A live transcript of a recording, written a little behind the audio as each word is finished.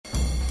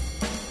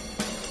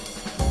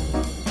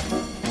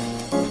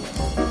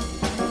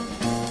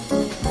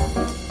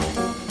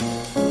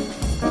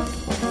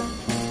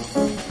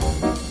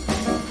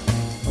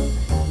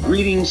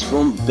Greetings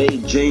from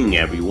Beijing,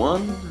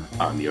 everyone.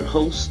 I'm your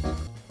host,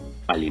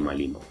 Ali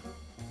Malimo.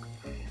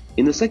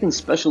 In the second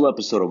special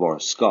episode of our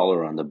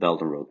Scholar on the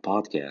Belt and Road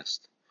podcast,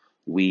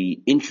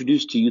 we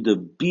introduce to you the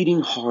beating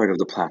heart of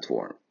the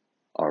platform,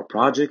 our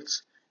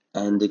projects,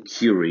 and the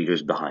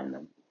curators behind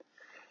them.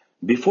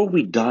 Before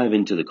we dive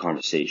into the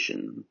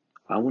conversation,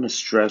 I want to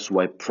stress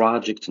why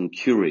projects and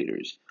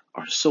curators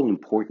are so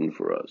important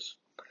for us.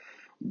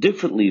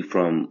 Differently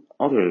from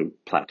other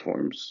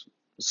platforms,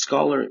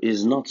 Scholar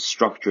is not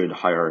structured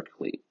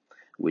hierarchically,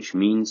 which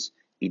means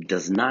it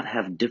does not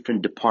have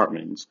different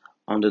departments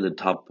under the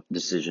top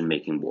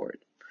decision-making board.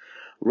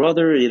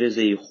 Rather, it is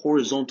a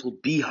horizontal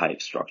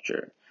beehive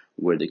structure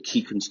where the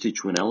key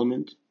constituent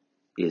element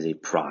is a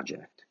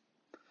project.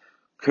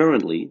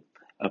 Currently,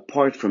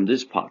 apart from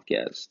this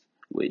podcast,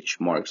 which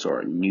marks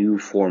our new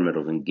format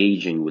of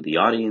engaging with the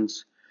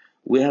audience,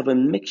 we have a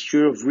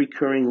mixture of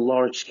recurring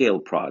large-scale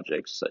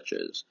projects such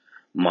as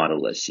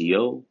Model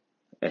SEO,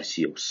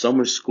 SEO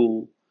Summer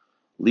School,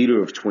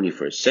 Leader of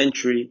 21st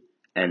Century,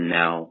 and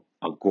now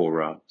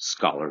Agora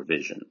Scholar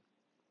Vision.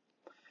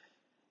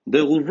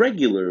 The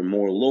regular,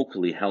 more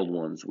locally held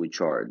ones,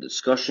 which are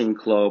Discussion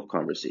Club,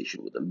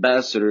 Conversation with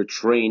Ambassador,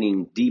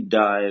 Training, Deep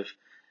Dive,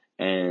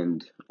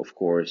 and, of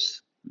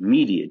course,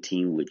 Media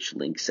Team, which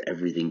links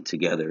everything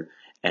together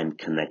and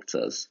connects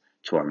us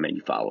to our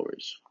many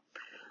followers.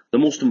 The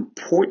most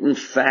important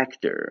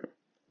factor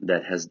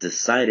that has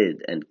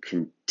decided and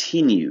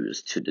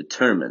continues to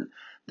determine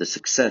the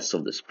success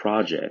of this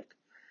project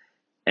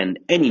and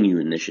any new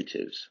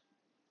initiatives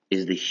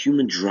is the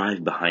human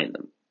drive behind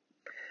them.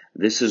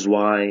 This is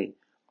why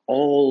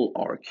all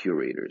our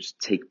curators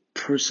take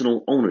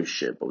personal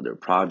ownership of their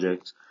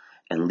projects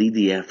and lead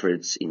the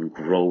efforts in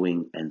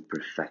growing and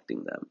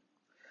perfecting them.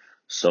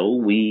 So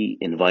we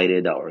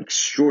invited our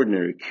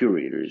extraordinary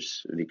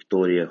curators,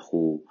 Victoria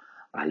Hu,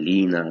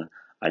 Alina,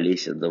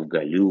 Alessia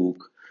Dovgaluk,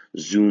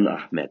 Zun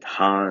Ahmed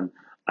Khan,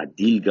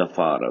 Adil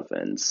Gafarov,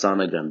 and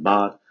Sana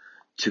Ganbat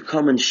to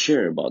come and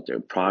share about their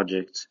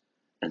projects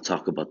and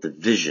talk about the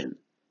vision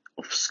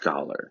of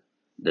Scholar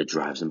that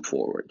drives them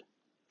forward.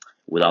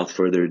 Without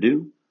further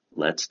ado,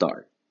 let's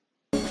start.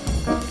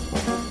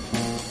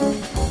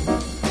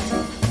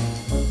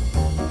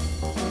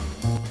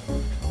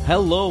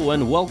 Hello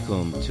and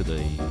welcome to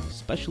the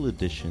special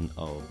edition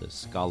of the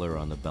Scholar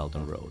on the Belt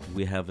and Road.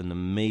 We have an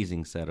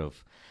amazing set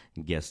of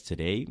guests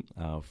today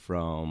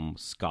from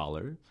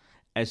Scholar,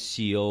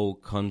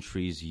 SEO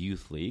Countries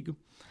Youth League,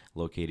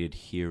 located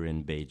here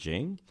in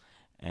Beijing.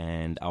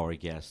 And our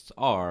guests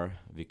are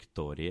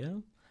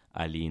Victoria,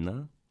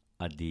 Alina,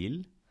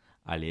 Adil,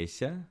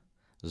 Alessia,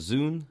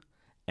 Zun,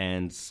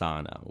 and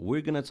Sana.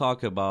 We're going to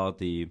talk about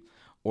the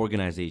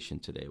organization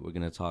today. We're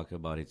going to talk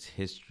about its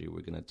history.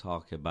 We're going to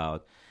talk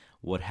about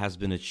what has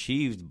been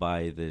achieved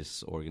by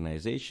this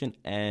organization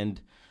and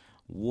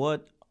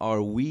what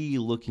are we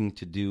looking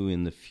to do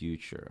in the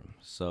future.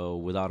 So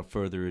without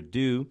further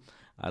ado,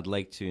 I'd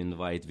like to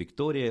invite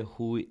Victoria,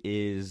 who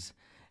is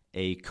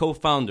a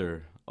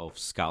co-founder of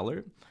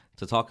Scholar,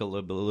 to talk a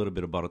little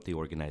bit about the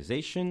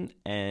organization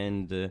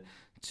and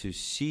to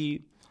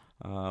see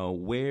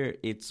where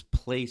its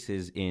place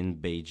is in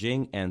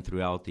Beijing and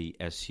throughout the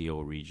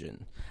SEO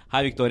region.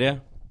 Hi,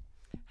 Victoria.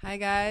 Hi,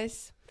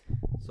 guys.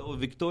 So,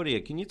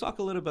 Victoria, can you talk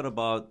a little bit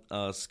about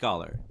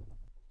Scholar?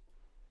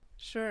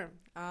 Sure.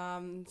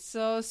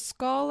 So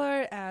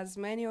Scholar, as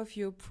many of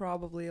you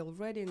probably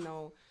already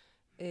know,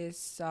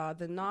 is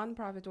the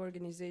non-profit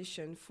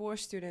organization for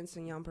students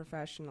and young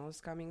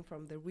professionals coming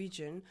from the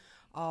region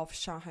of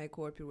Shanghai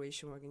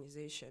Cooperation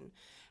Organization.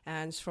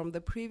 And from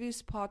the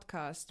previous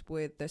podcast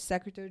with the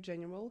Secretary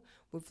General,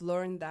 we've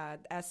learned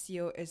that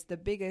SEO is the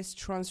biggest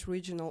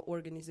trans-regional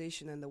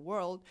organization in the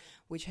world,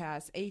 which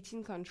has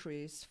 18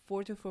 countries,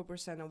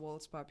 44% of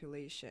world's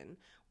population,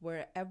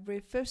 where every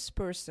fifth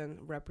person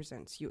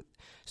represents youth.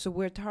 So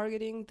we're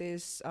targeting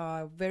this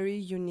very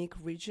unique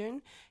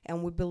region,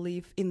 and we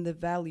believe in the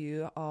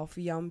value of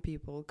young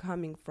people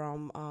coming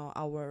from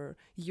our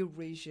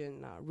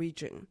Eurasian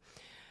region.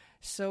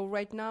 So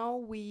right now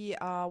we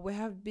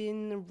have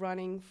been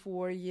running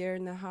for a year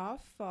and a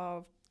half.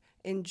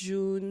 In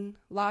June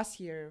last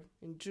year,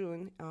 on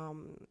June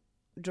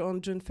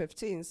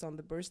 15th, on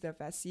the birthday of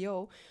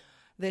SEO,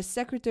 the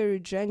Secretary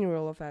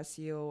General of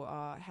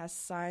SEO has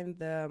signed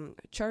the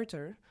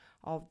charter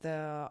of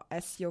the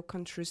SEO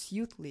Countries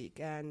Youth League,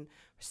 and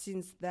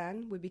since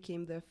then we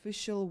became the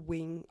official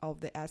wing of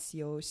the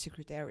SEO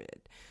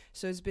Secretariat.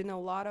 So it's been a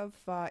lot of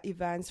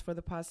events for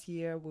the past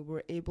year. We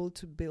were able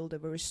to build a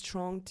very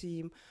strong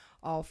team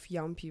of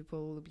young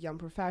people, young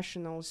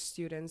professionals,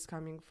 students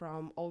coming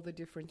from all the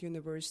different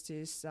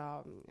universities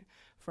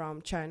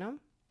from China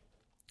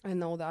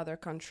and all the other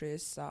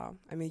countries,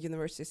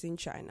 universities in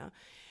China.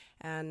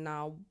 And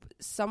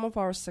some of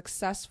our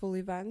successful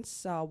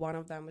events, one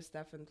of them is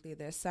definitely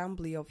the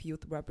Assembly of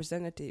Youth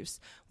Representatives,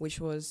 which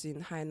was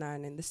in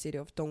Hainan in the city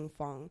of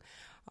Dongfang.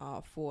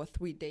 for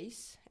 3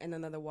 days, and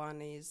another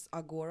one is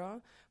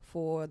Agora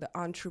for the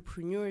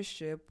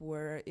entrepreneurship,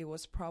 where it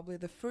was probably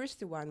the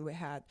first one we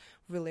had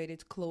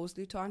related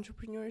closely to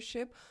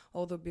entrepreneurship,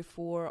 although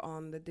before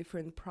on the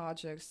different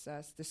projects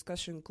as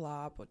discussion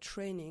club or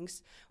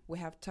trainings, we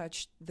have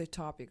touched the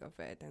topic of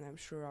it, and I'm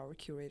sure our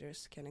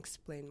curators can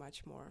explain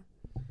much more.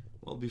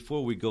 Well,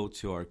 before we go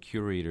to our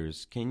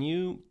curators, can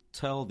you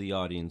tell the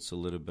audience a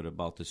little bit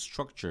about the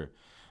structure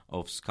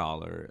of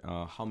Scholar?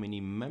 How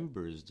many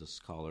members does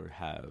Scholar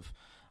have?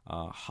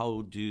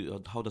 How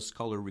does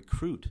Scholar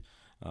recruit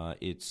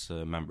its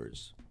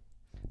members?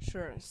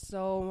 Sure.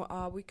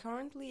 So we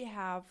currently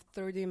have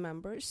 30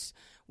 members.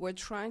 We're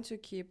trying to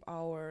keep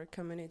our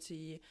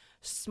community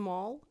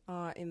small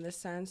in the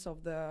sense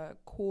of the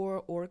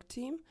core org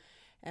team.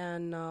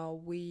 And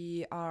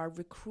we are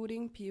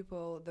recruiting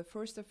people. The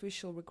first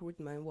official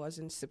recruitment was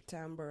in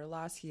September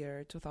last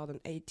year,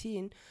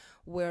 2018,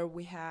 where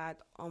we had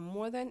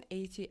more than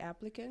 80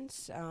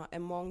 applicants.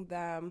 Among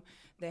them,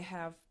 they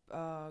have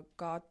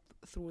got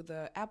through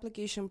the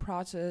application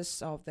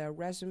process of their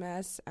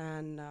resumes,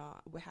 and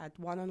we had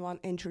one-on-one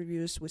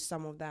interviews with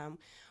some of them.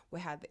 We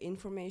had the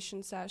info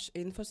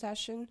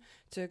session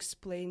to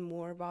explain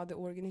more about the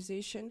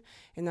organization,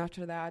 and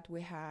after that,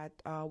 we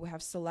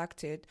have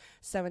selected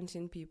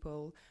 17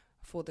 people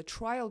for the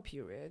trial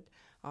period,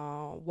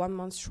 1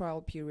 month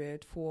trial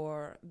period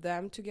for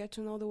them to get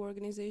to know the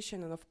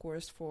organization, and of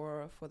course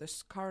for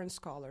the current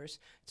scholars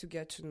to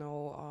get to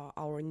know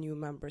our new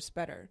members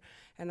better.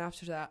 And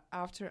after that,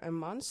 after a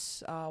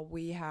month,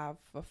 we have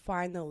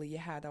finally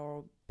had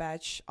our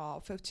batch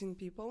of 15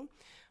 people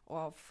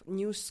of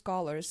new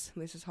scholars.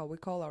 This is how we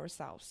call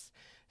ourselves.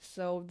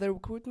 So the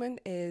recruitment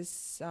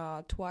is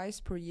twice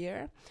per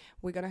year.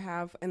 We're going to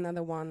have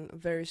another one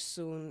very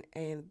soon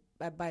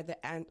by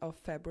the end of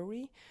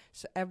February.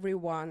 So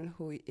everyone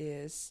who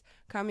is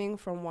coming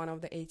from one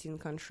of the 18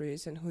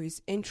 countries and who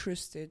is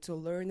interested to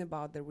learn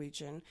about the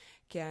region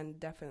can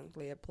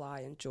definitely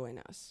apply and join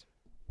us.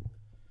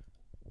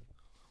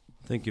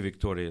 Thank you,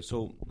 Victoria.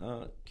 So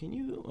can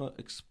you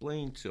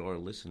explain to our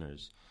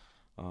listeners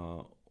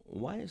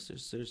why is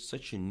there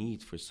such a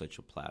need for such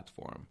a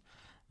platform?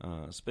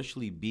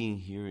 Especially being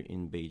here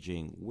in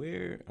Beijing,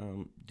 where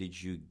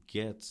did you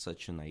get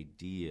such an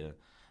idea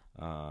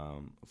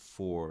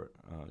for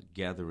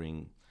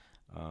gathering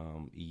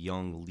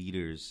young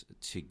leaders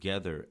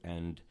together,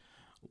 and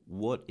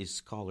what is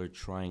Scholar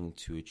trying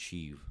to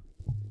achieve?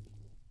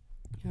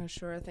 Yeah,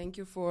 sure. Thank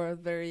you for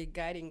very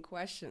guiding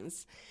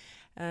questions.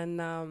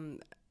 And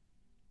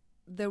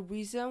the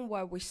reason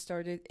why we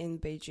started in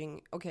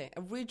Beijing,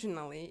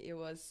 originally it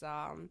was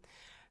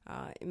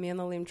me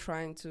and Alim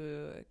trying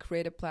to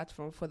create a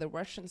platform for the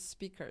Russian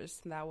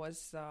speakers. That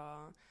was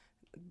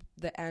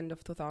the end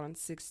of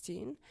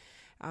 2016.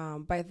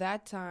 By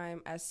that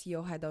time,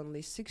 SEO had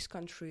only 6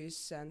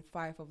 countries, and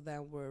 5 of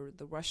them were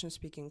the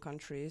Russian-speaking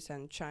countries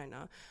and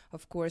China.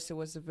 Of course, it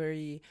was a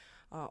very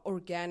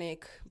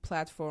organic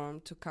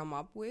platform to come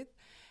up with.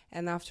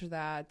 And after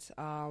that,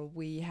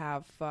 we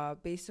have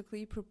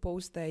basically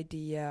proposed the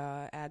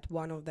idea at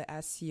one of the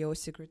SEO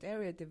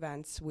Secretariat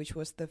events, which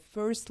was the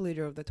first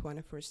leader of the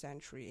 21st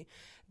century.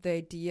 The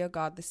idea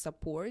got the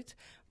support,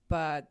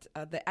 but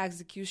the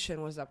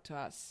execution was up to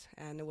us.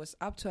 And it was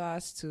up to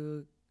us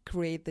to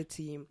create the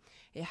team.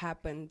 It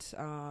happened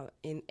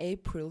in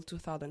April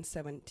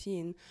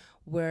 2017,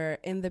 where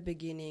in the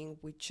beginning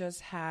we just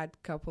had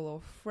a couple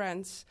of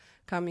friends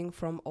coming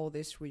from all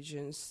these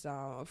regions,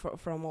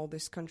 from all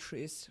these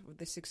countries,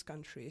 the 6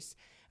 countries,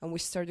 and we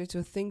started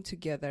to think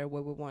together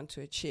what we want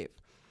to achieve.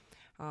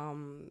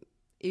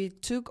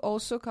 It took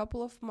also a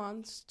couple of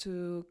months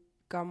to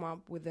come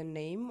up with the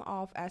name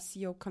of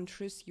SEO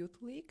Countries Youth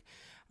League,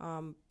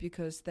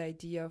 because the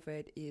idea of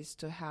it is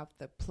to have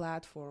the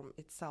platform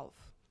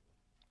itself.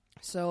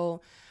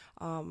 So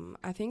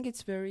I think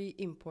it's very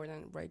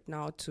important right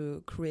now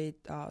to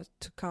create,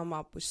 to come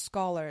up with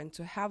Scholar and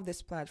to have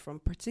this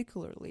platform,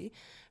 particularly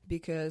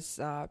because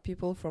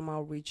people from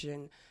our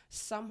region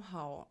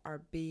somehow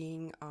are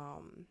being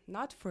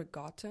not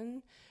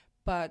forgotten,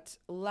 but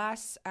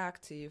less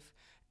active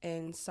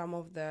in some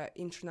of the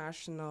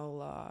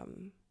international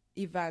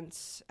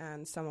events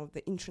and some of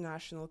the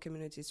international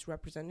communities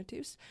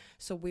representatives.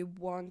 So we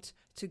want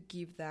to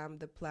give them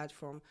the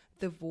platform,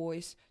 the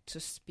voice to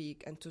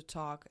speak and to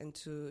talk and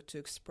to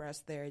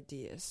express their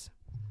ideas.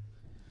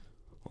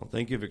 Well,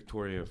 thank you,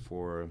 Victoria,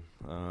 for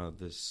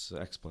this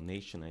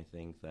explanation. I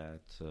think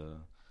that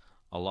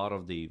a lot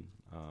of the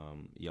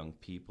young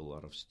people, a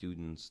lot of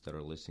students that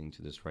are listening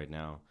to this right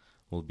now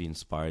will be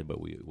inspired by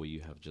what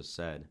you have just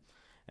said.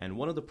 And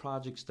one of the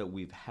projects that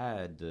we've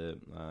had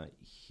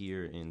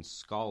here in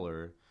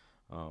Scholar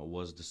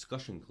was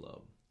Discussion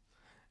Club.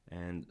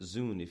 And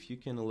Zun, if you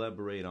can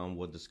elaborate on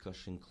what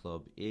Discussion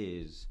Club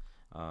is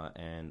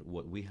and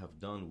what we have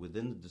done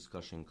within the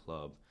Discussion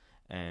Club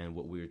and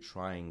what we're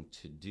trying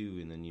to do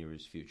in the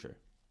nearest future.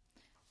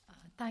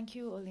 Thank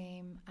you,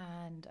 Olim,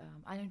 and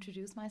I'll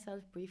introduce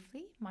myself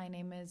briefly. My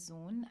name is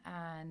Zoon,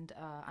 and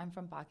I'm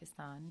from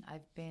Pakistan.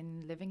 I've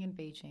been living in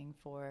Beijing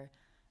for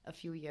a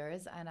few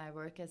years, and I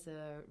work as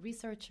a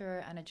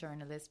researcher and a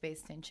journalist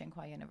based in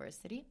Tsinghua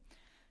University.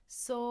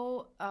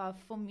 So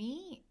for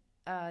me,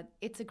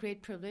 it's a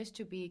great privilege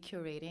to be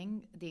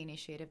curating the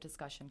Initiative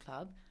Discussion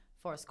Club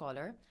for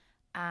Scholar.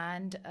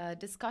 And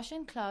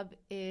Discussion Club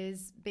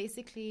is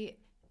basically,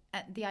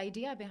 the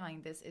idea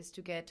behind this is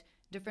to get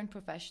different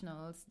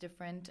professionals,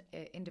 different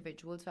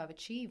individuals who have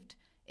achieved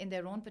in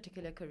their own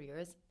particular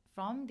careers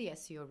from the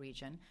SEO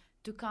region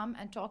to come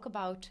and talk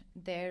about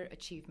their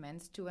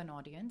achievements to an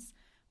audience,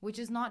 which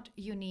is not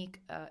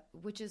unique,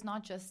 which is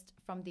not just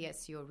from the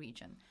SEO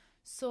region.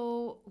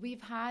 So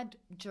we've had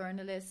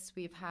journalists,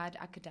 we've had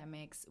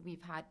academics,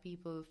 we've had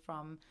people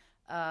from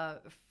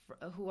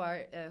who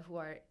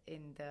are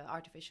in the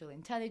artificial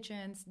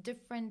intelligence,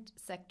 different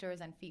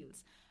sectors and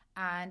fields.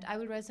 And I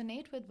will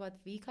resonate with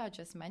what Vika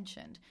just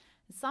mentioned.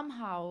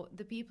 Somehow,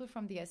 the people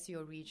from the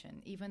SEO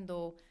region, even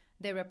though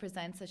they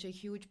represent such a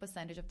huge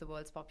percentage of the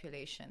world's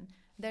population,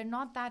 they're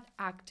not that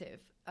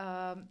active.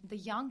 The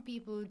young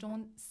people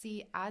don't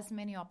see as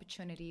many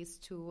opportunities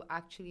to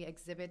actually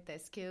exhibit their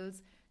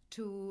skills,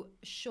 to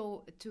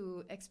show,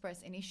 to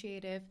express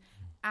initiative.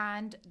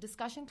 And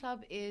Discussion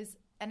Club is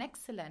an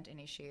excellent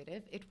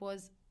initiative. It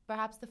was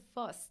perhaps the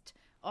first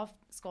of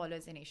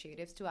Scholars'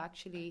 initiatives to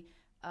actually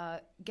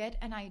get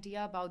an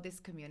idea about this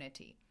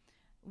community.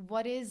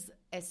 What is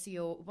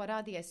SEO? What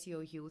are the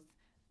SEO youth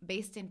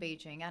based in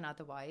Beijing and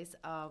otherwise?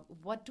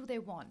 What do they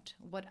want?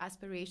 What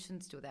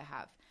aspirations do they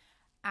have?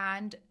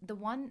 And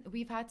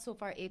we've had so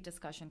far 8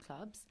 discussion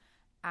clubs,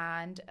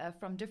 and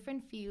from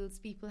different fields,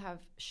 people have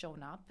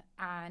shown up.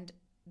 And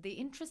the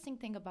interesting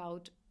thing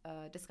about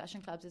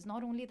discussion clubs is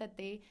not only that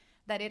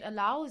it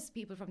allows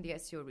people from the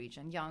SEO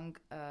region, young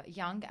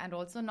and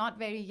also not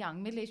very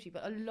young, middle-aged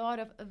people,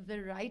 a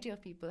variety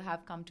of people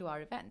have come to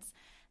our events.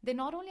 They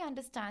not only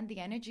understand the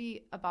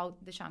energy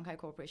about the Shanghai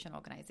Cooperation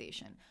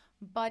Organization,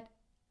 but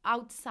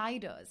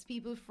outsiders,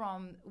 people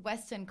from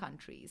Western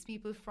countries,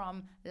 people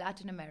from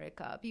Latin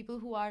America, people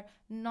who are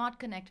not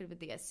connected with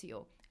the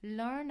SEO,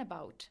 learn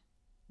about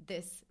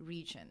this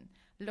region,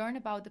 learn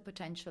about the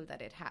potential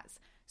that it has.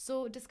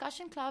 So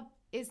Discussion Club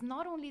is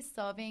not only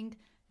serving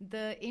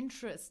the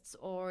interests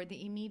or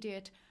the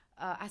immediate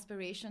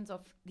aspirations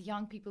of the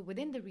young people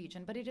within the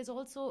region, but it is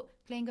also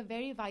playing a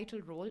very vital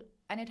role,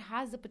 and it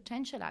has the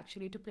potential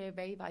actually to play a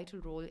very vital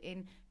role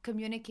in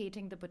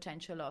communicating the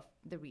potential of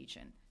the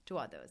region to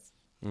others.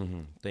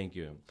 Mm-hmm. Thank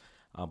you.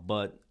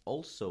 But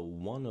also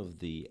one of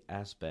the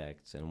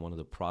aspects and one of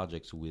the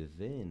projects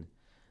within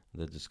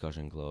the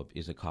Discussion Club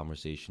is a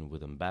conversation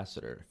with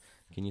ambassador.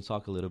 Can you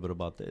talk a little bit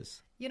about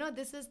this? You know,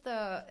 this is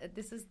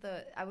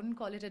the I wouldn't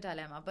call it a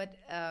dilemma, but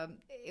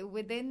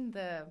within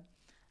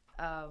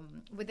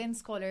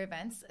Scholar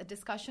events, a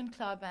Discussion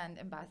Club and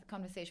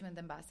conversation with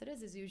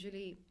ambassadors is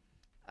usually,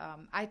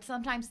 I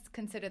sometimes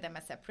consider them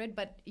as separate,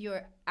 but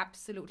you're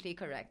absolutely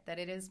correct that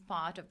it is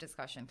part of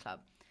Discussion Club.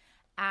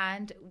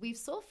 And we've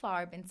so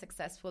far been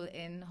successful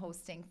in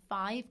hosting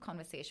 5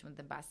 conversations with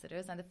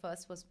ambassadors, and the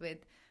first was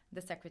with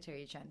the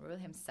Secretary General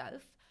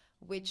himself,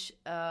 which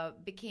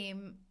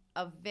became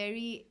a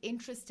very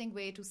interesting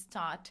way to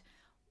start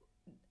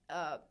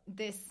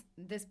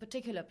this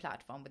particular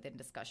platform within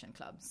Discussion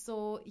Club.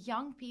 So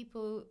young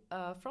people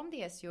from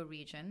the SEO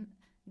region,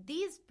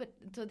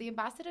 so the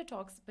ambassador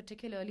talks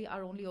particularly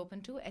are only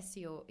open to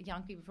SEO,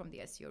 young people from the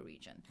SEO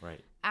region. Right.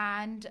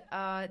 And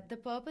the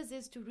purpose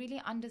is to really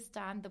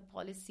understand the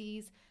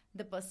policies,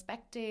 the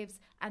perspectives,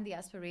 and the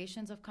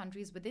aspirations of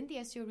countries within the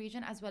SEO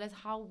region, as well as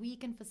how we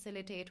can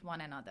facilitate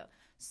one another.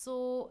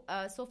 So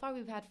far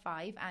we've had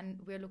 5, and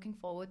we're looking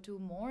forward to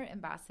more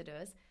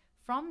ambassadors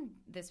from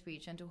this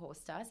region to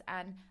host us.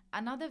 And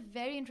another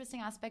very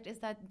interesting aspect is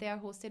that they are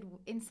hosted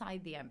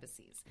inside the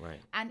embassies. Right.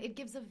 And it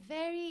gives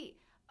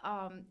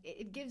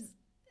it gives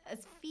a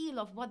feel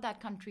of what that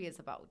country is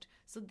about.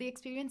 So the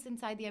experience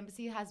inside the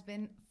embassy has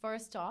been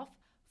first off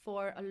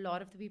for a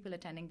lot of the people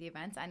attending the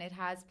events, and it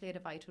has played a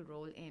vital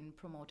role in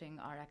promoting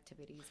our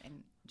activities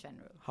in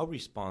general. How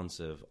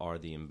responsive are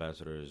the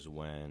ambassadors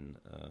when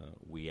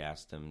we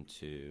ask them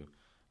to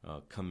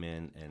come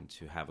in and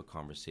to have a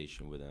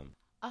conversation with them?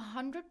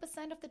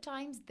 100% of the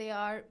times, they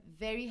are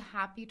very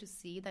happy to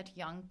see that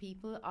young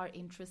people are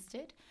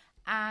interested,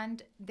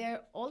 and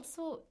they're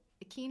also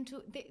keen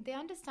to, they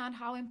understand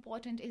how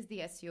important is the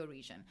SEO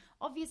region.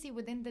 Obviously,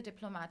 within the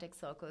diplomatic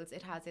circles,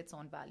 it has its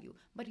own value.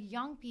 But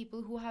young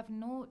people who have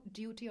no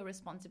duty or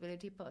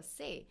responsibility per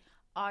se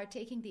are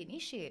taking the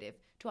initiative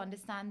to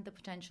understand the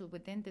potential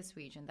within this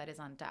region that is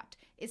untapped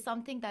is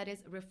something that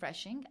is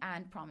refreshing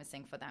and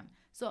promising for them.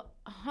 So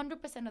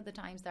 100% of the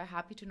times, they're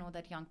happy to know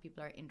that young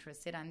people are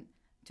interested and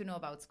to know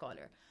about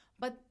Scholar.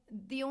 But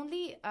the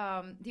only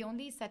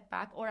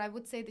setback, or I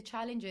would say the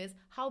challenge, is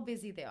how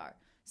busy they are.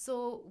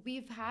 So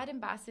we've had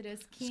ambassadors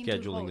keen to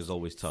host. Scheduling is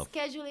always tough.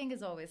 Scheduling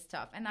is always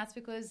tough. And that's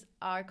because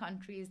our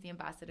countries, the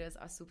ambassadors,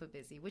 are super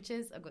busy, which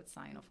is a good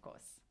sign, of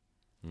course.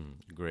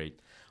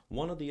 Great.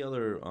 One of the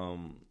other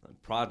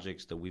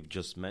projects that we've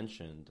just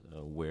mentioned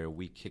where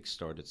we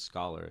kickstarted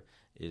Scholar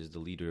is the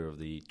Leader of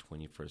the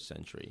 21st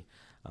Century.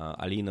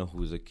 Alina,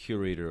 who is a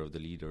curator of the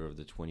Leader of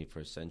the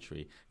 21st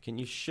Century, can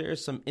you share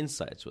some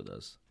insights with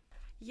us?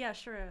 Yeah,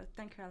 sure.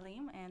 Thank you,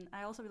 Alim. And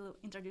I also will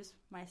introduce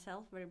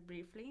myself very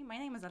briefly. My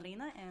name is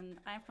Alina, and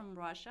I'm from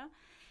Russia.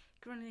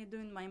 Currently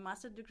doing my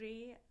master's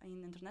degree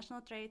in international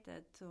trade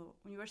at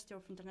University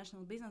of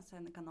International Business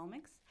and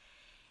Economics.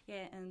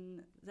 Yeah,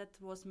 and that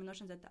was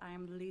mentioned that I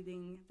am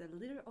leading the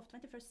Leader of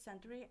 21st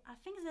Century. I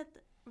think that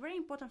very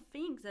important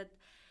thing that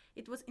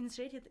it was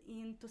initiated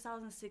in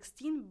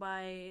 2016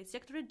 by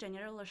Secretary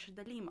General Rashid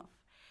Alimov.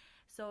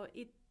 So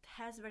it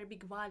has very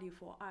big value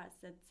for us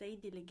that they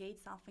delegate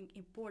something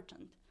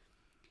important.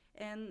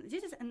 And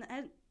this is an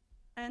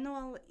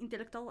annual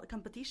intellectual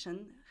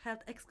competition held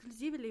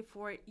exclusively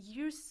for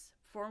years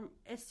from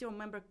SCO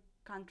member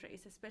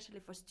countries, especially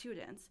for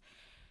students.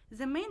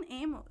 The main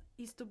aim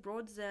is to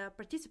broaden the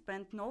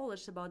participant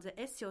knowledge about the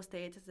SCO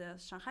state, the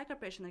Shanghai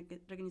Cooperation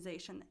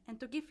Organization, and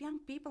to give young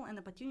people an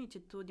opportunity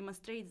to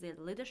demonstrate their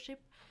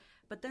leadership,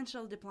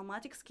 potential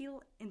diplomatic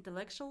skill,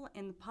 intellectual,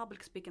 and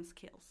public speaking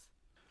skills.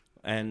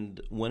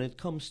 And when it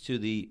comes to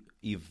the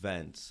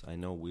events, I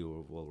know we've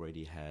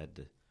already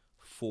had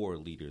 4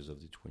 leaders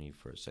of the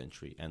 21st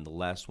century, and the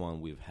last one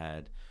we've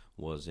had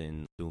was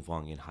in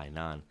Dongfang in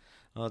Hainan.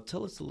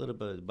 Tell us a little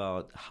bit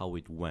about how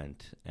it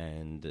went,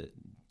 and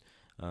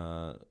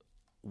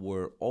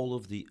were all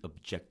of the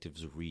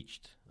objectives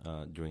reached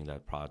during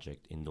that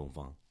project in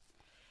Dongfang?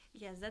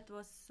 Yes, that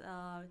was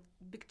a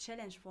big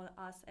challenge for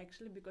us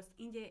actually, because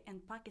India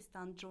and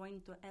Pakistan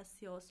joined to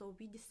SCO, so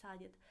we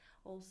decided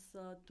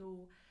also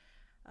to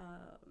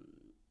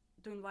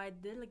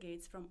invite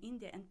delegates from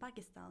India and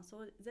Pakistan.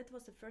 So that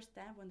was the first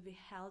time when we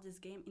held this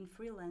game in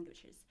 3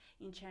 languages,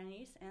 in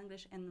Chinese,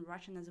 English, and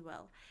Russian as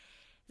well.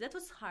 That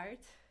was hard.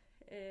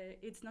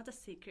 It's not a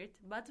secret,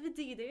 but we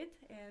did it,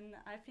 and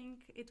I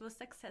think it was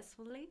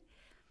successfully,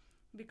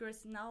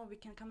 because now we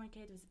can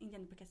communicate with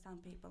Indian and Pakistan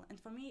people. And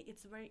for me,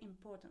 it's very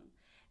important,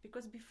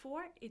 because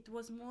before it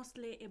was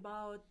mostly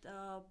about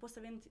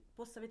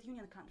post-Soviet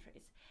Union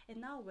countries.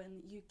 And now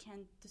when you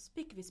can to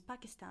speak with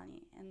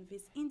Pakistani and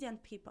with Indian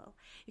people,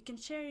 you can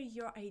share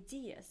your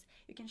ideas,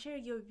 you can share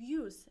your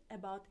views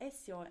about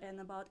SCO and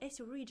about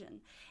SCO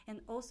region,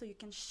 and also you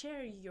can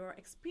share your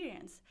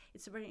experience.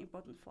 It's very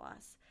important for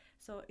us.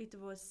 So it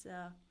was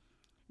a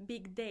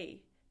big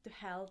day to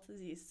hold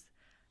this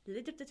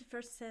Leader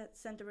 21st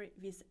Century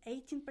with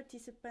 18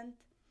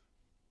 participants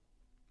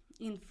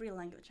in 3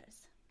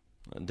 languages.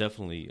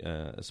 Definitely,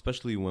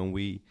 especially when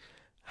we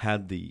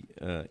had the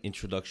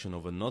introduction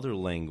of another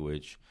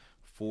language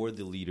for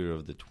the Leader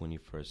of the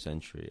 21st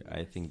Century.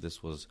 I think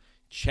this was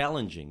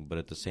challenging, but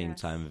at the same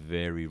time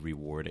very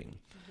rewarding.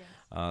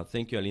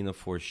 Thank you, Alina,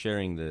 for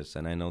sharing this.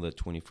 And I know that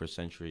 21st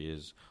Century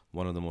is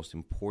one of the most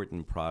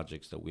important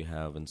projects that we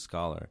have in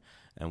Scholar,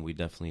 and we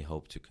definitely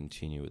hope to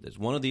continue with this.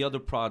 One of the other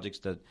projects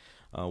that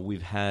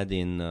we've had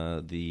in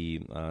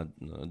the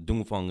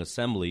Dongfang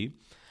Assembly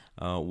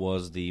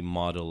was the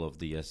Model of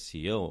the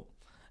SCO.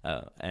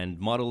 And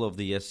Model of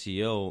the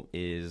SCO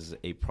is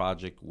a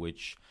project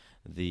which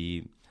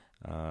the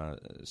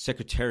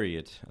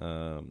Secretariat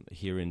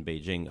here in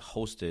Beijing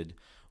hosted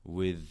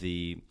with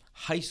the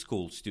high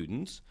school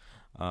students.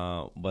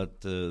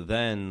 But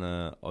then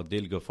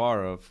Odil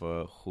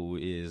Gafarov, who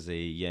is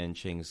a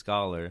Yanqing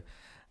scholar,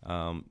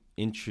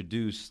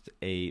 introduced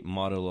a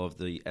model of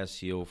the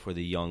SCO for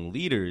the young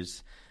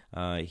leaders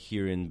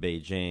here in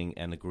Beijing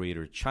and the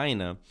Greater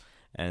China.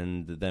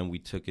 And then we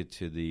took it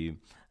to the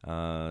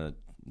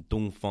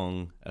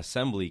Dongfang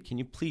Assembly. Can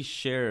you please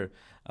share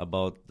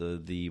about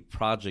the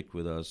project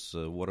with us?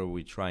 What are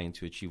we trying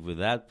to achieve with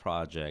that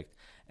project?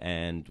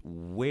 And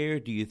where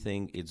do you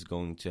think it's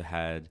going to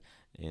head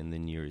in the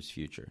nearest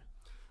future?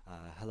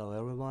 Hello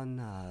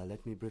everyone,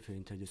 let me briefly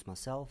introduce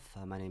myself.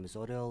 My name is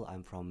Odil.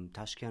 I'm from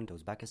Tashkent,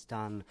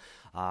 Uzbekistan,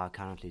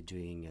 currently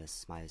doing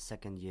my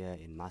 2nd year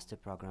in master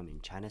program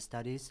in China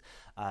Studies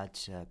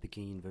at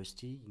Peking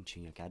University in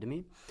Qing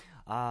Academy.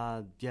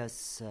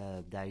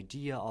 The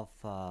idea of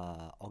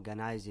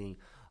organizing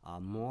a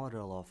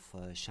model of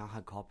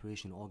Shanghai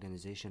Cooperation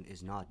Organization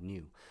is not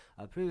new.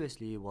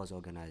 Previously, it was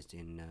organized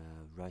in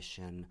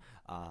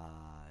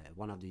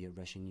one of the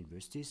Russian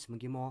universities,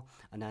 MGIMO,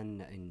 and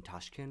then in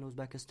Tashkent,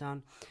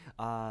 Uzbekistan.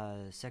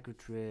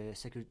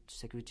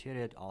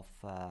 Secretariat of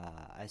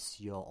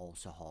SCO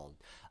also held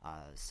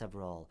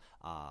several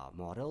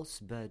models,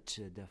 but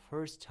the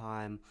first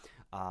time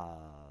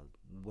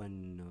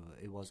when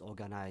it was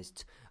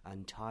organized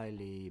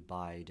entirely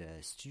by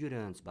the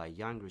students, by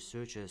young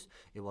researchers,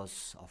 it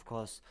was, of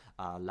course,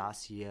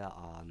 last year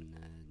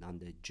on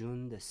the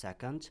June the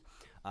 2nd,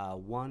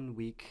 1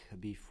 week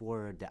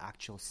before the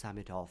actual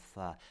summit of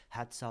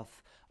heads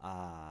of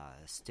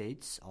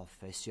states of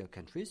SCO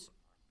countries.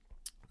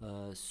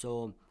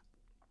 So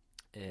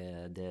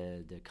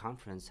the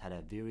conference had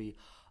a very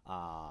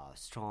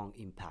strong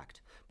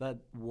impact. But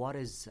what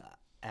is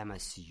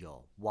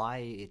MSCO? Why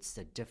it's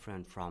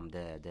different from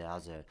the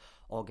other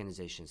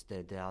organizations,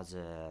 the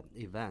other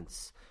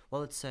events?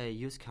 Well, it's a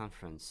youth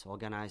conference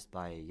organized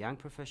by young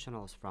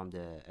professionals from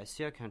the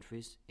SCO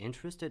countries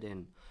interested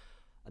in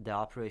the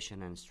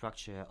operation and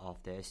structure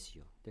of the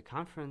SCO. The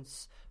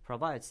conference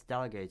provides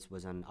delegates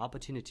with an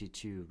opportunity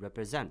to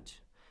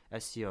represent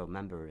SCO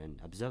member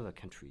and observer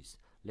countries,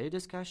 lead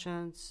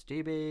discussions,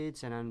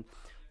 debates, and then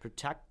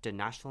protect the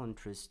national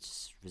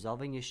interests,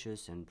 resolving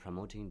issues, and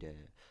promoting the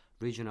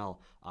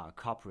regional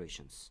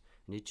cooperations.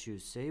 I need to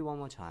say one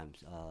more time,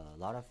 a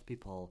lot of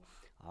people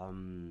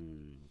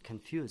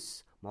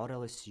confuse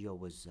Model SCO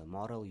with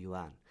Model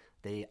UN.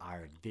 They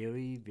are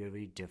very,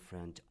 very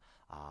different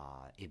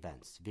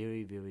events,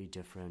 very, very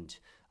different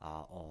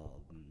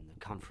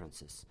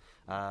conferences.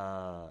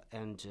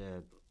 And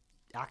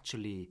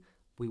actually,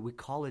 we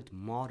call it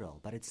model,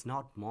 but it's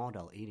not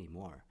model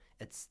anymore.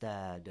 It's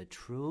the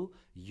true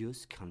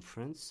youth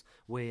conference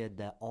where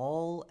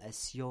all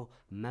SCO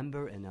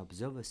member and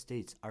observer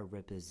states are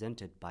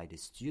represented by the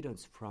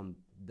students from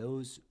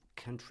those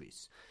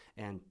countries.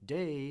 And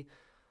they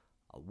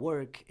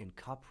work and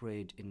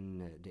cooperate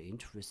in the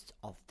interests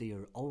of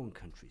their own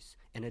countries.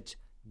 And it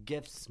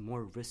gives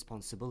more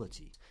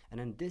responsibility. And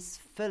then this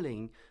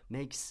feeling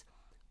makes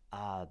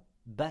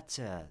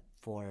better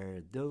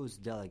for those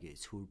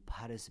delegates who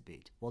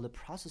participate. Well, the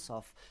process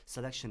of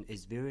selection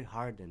is very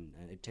hard and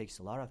it takes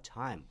a lot of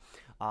time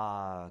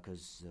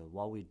because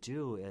what we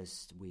do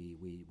is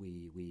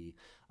we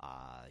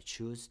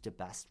choose the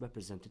best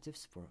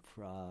representatives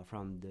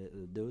from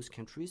those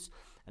countries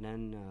and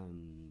then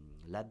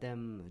let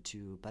them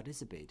to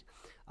participate.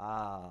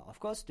 Of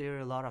course, there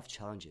are a lot of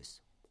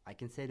challenges. I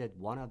can say that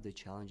one of the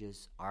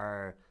challenges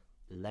are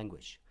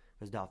language.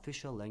 Because the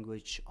official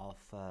language of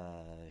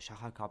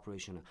Shanghai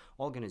Cooperation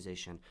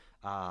Organization,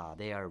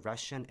 they are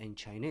Russian and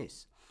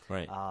Chinese.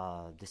 Right.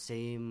 The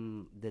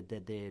same,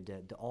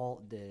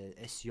 all the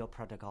SCO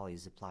protocol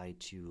is applied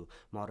to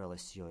Model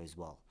SCO as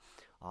well.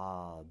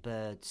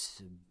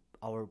 But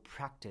our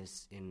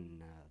practice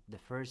in the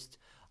first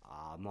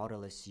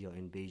Model SCO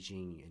in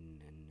Beijing in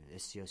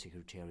SCO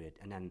Secretariat,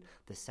 and then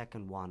the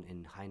second one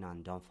in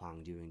Hainan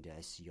Dongfang during the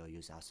SCO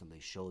Youth Assembly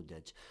showed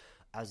that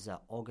as an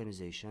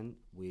organization,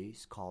 we,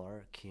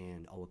 Scholar,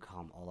 can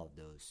overcome all of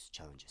those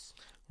challenges.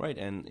 Right,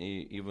 and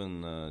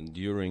even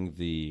during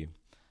the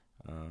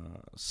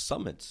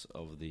summits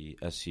of the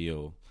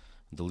SCO,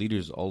 the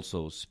leaders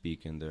also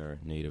speak in their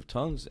native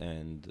tongues,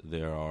 and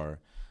there are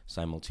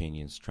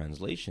simultaneous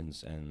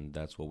translations, and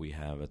that's what we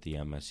have at the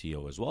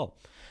MSCO as well.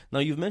 Now,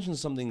 you've mentioned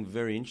something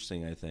very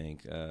interesting, I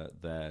think,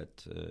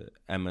 that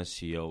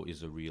MSCO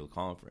is a real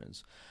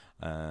conference.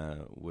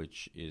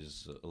 Which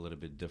is a little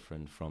bit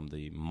different from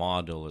the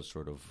model, a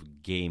sort of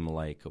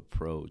game-like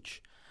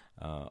approach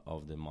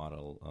of the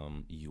Model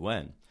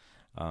UN.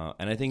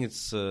 And I think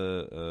it's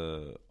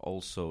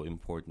also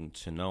important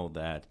to know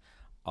that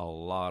a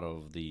lot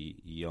of the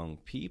young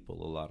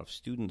people, a lot of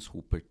students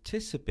who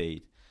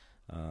participate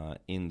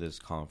in this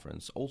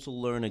conference also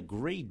learn a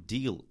great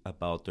deal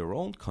about their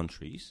own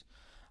countries,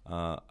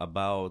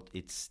 about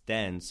its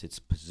stance, its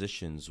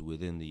positions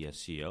within the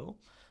SCO.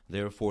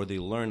 Therefore, they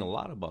learn a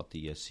lot about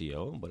the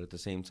SCO, but at the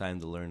same time,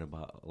 they learn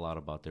a lot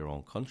about their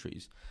own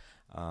countries,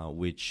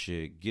 which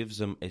gives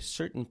them a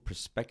certain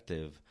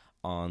perspective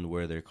on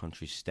where their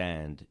countries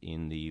stand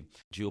in the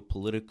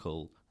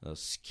geopolitical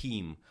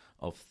scheme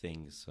of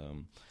things.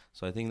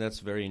 So I think that's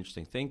very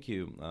interesting. Thank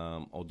you,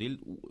 Odile.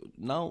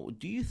 Now,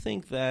 do you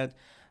think that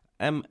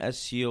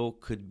MSCO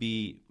could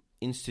be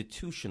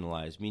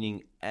institutionalized,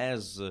 meaning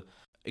as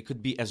it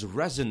could be as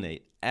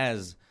resonate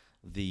as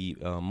the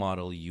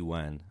Model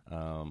UN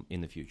in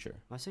the future?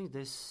 I think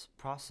this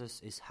process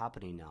is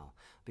happening now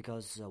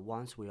because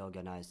once we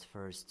organized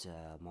first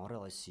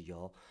Model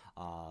SCO,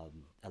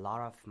 a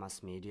lot of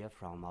mass media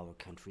from our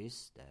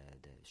countries,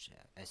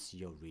 the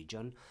SCO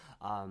region,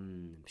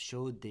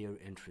 showed their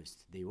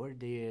interest. They were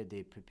there,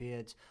 they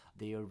prepared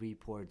their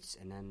reports,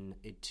 and then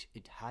it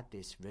had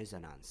this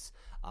resonance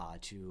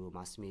to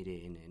mass media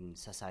in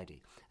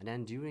society. And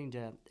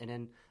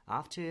then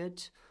after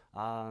it,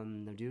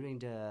 during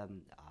the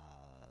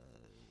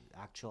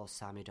actual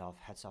summit of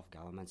heads of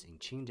governments in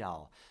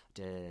Qingdao,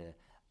 the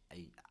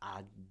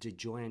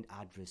joint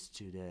address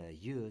to the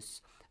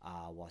youth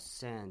was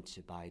sent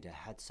by the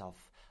heads of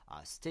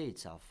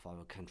states of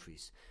our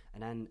countries.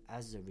 And then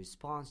as a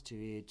response to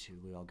it,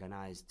 we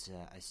organized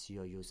a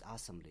SCO Youth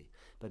Assembly.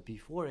 But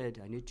before it,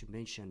 I need to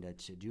mention that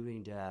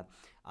during the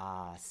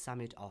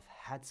summit of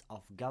heads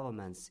of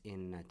governments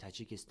in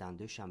Tajikistan,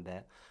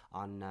 Dushanbe,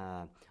 on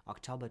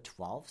October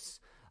 12th,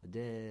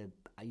 the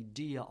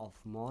idea of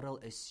Model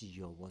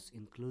SCO was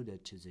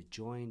included to the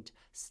joint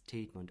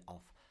statement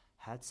of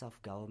heads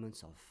of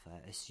governments of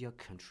SCO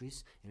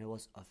countries, and it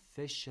was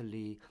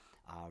officially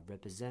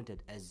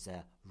represented as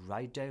the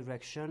right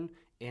direction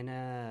in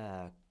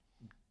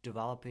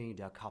developing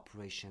the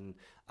cooperation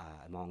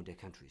among the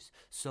countries.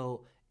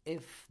 So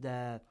if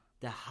the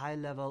the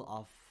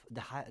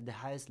the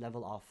highest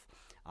level of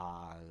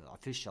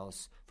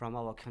officials from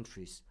our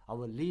countries,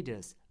 our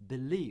leaders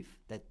believe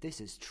that this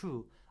is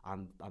true,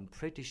 I'm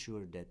pretty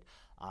sure that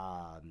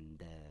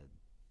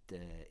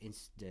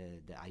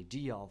the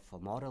idea of a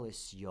model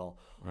SEO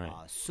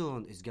Right.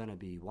 soon is gonna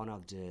be one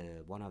of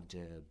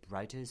the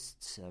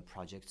brightest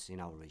projects in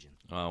our region.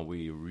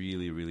 We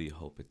really, really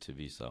hope it to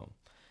be so.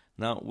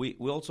 Now, we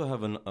also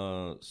have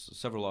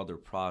several other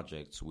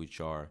projects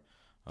which are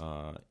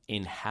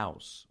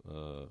in-house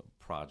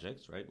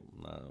projects, right?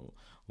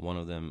 One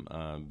of them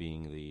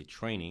being the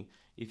training.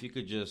 If you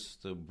could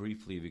just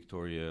briefly,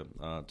 Victoria,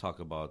 talk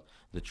about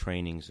the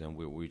trainings and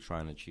what we're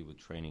trying to achieve with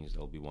trainings,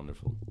 that'll be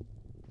wonderful.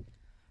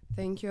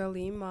 Thank you,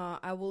 Alim.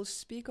 I will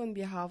speak on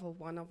behalf of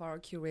one of our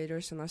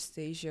curators,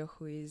 Anastasia,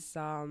 who is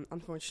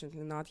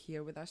unfortunately not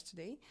here with us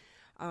today.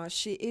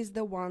 She is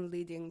the one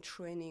leading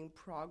training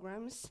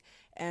programs,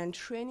 and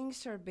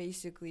trainings are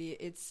basically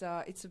it's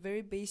a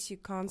very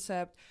basic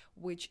concept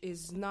which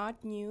is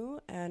not new,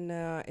 and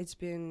it's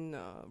been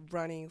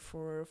running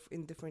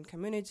in different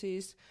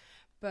communities.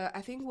 But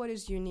I think what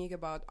is unique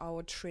about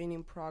our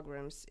training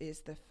programs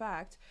is the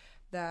fact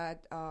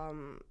that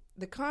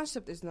the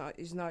concept is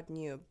not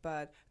new,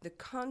 but the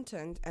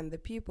content and the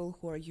people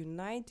who are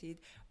united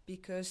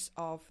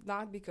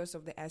not because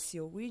of the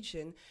SEO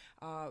region,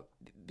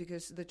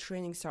 because the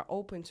trainings are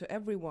open to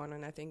everyone,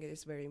 and I think it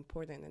is very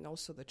important. And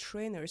also the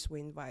trainers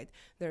we invite,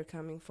 they're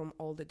coming from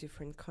all the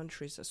different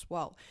countries as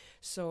well.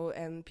 So,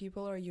 and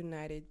people are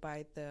united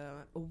by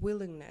the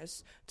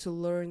willingness to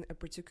learn a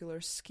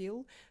particular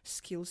skill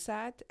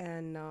set,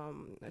 and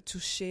to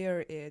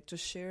share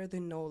the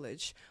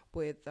knowledge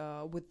with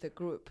the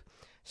group.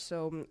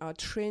 So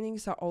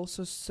trainings are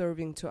also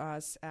serving to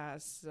us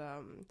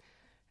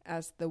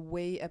as the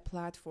way, a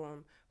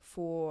platform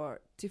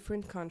for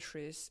different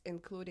countries,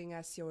 including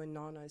SEO and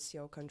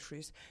non-SEO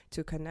countries,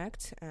 to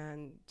connect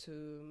and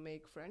to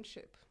make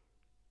friendship.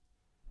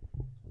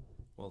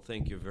 Well,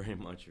 thank you very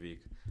much, Vic.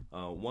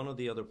 One of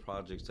the other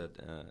projects that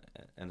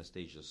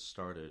Anastasia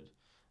started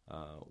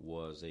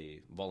was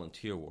a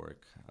volunteer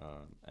work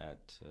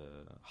at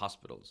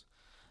hospitals.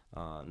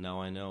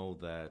 Now, I know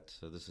that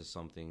this is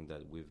something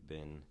that we've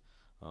been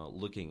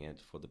looking at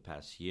for the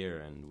past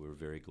year, and we're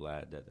very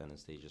glad that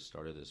Anastasia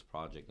started this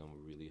project, and we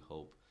really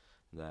hope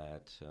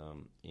that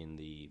in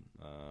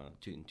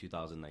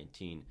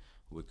 2019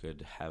 we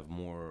could have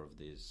more of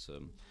these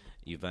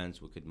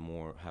events, we could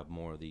have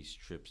more of these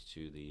trips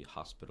to the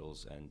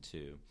hospitals, and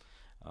to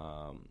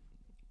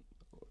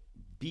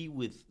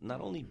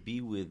not only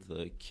be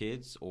with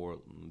kids or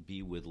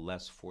be with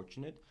less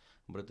fortunate,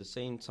 but at the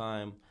same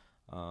time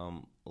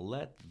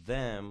let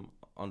them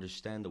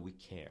understand that we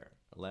care.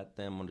 Let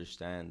them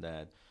understand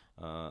that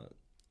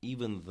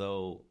even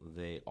though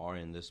they are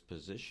in this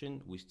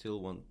position, we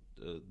still want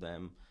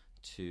them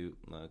to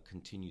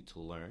continue to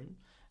learn.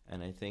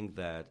 And I think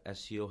that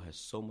SEO has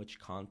so much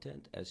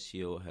content,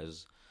 SEO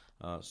has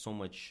so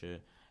much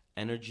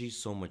energy,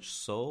 so much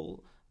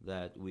soul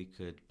that we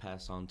could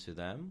pass on to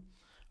them,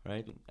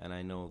 right? And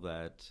I know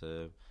that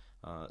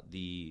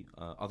the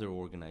other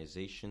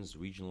organizations,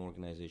 regional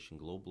organizations,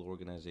 global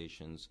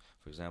organizations,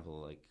 for example,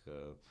 like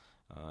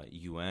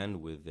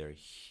UN with their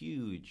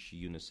huge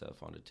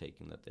UNICEF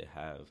undertaking that they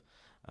have,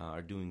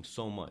 are doing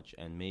so much,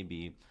 and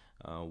maybe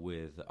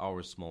with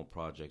our small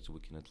projects we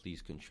can at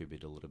least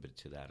contribute a little bit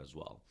to that as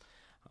well.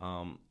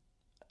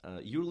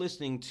 You're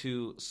listening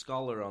to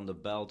Scholar on the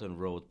Belt and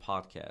Road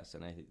podcast,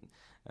 and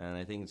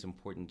I think it's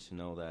important to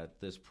know that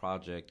this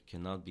project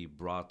cannot be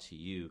brought to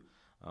you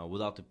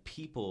without the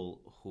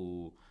people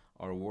who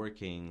are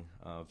working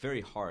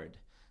very hard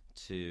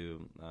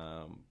to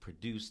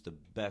produce the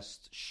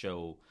best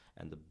show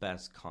and the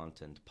best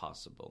content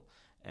possible.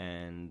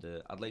 And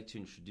I'd like to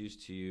introduce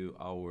to you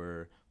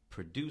our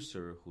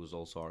producer, who's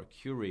also our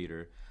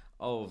curator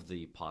of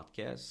the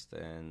podcast,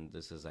 and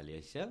this is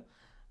Alicia.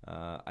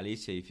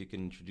 Alicia, if you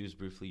can introduce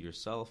briefly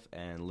yourself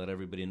and let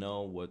everybody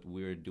know what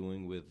we're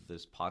doing with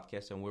this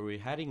podcast and where we're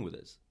heading with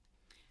this.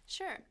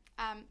 Sure.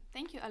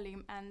 Thank you,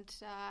 Alim, and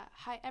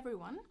hi,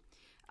 everyone.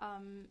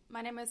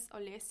 My name is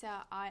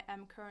Olesia. I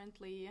am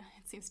currently,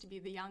 it seems to be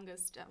the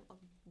youngest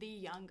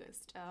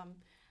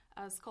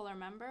Scholar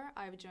member.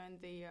 I've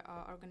joined the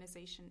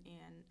organization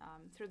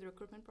through the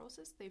recruitment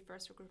process, the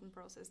first recruitment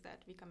process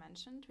that Vika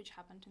mentioned, which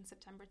happened in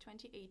September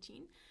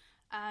 2018.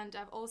 And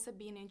I've also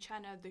been in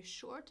China the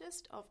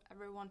shortest of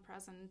everyone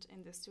present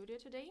in the studio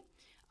today.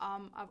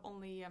 I've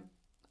only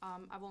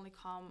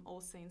come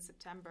also in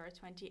September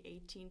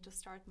 2018 to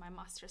start my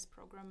master's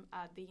program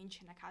at the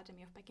Incheon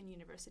Academy of Peking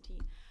University.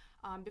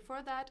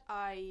 Before that,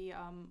 I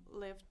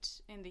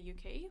lived in the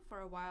UK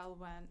for a while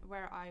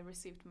where I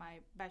received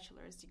my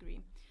bachelor's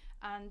degree.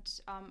 And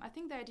I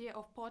think the idea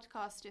of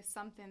podcast is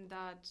something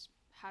that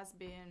has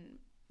been,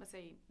 let's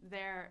say,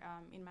 there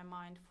in my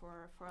mind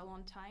for a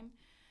long time.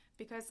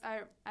 Because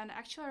I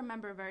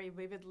remember very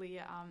vividly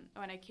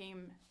when I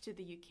came to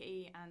the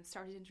UK and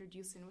started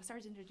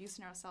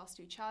introducing ourselves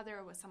to each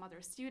other with some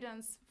other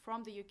students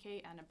from the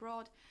UK and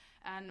abroad.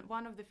 And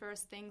one of the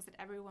first things that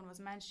everyone was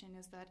mentioning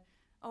is that,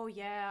 oh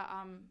yeah,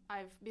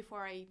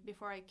 before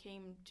I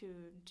came to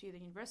the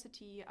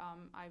university,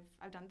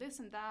 I've done this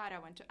and that. I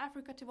went to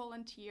Africa to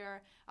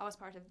volunteer. I was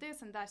part of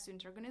this and that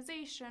student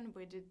organization.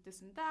 We did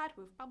this and that.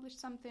 We've published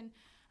something,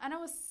 and I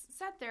was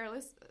sat there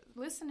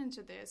listening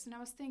to this, and I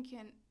was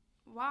thinking,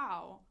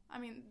 wow. I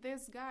mean,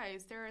 these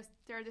guys,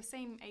 they're the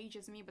same age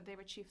as me, but they've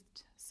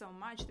achieved so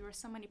much. There were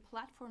so many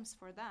platforms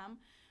for them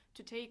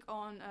to take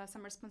on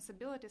some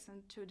responsibilities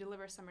and to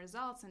deliver some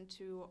results and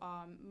to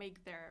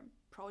make their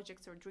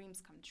projects or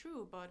dreams come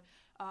true. But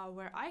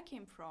where I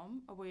came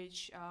from,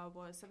 which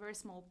was a very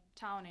small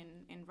town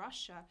in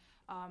Russia,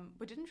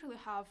 we didn't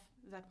really have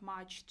that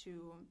much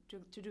to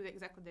do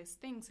exactly these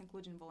things,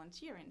 including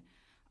volunteering.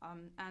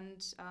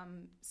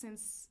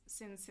 Since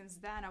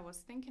then, I was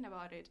thinking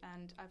about it,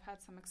 and I've had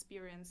some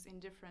experience in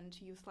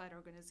different youth-led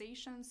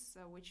organizations,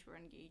 which were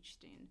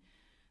engaged in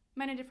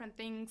many different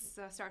things,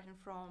 starting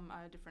from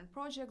different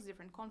projects,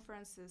 different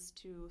conferences,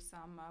 to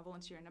some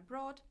volunteering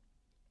abroad.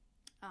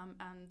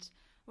 And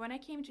when I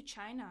came to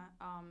China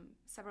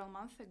several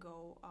months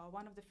ago,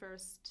 one of the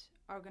first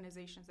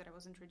organizations that I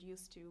was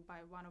introduced to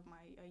by one of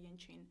my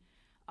Yanqing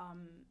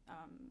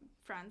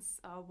friends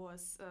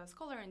was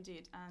Scholar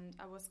Indeed, and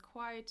I was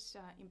quite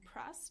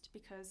impressed,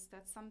 because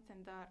that's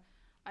something that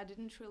I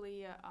didn't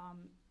really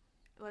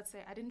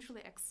I didn't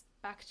really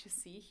expect to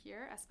see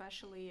here,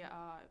 especially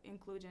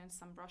including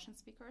some Russian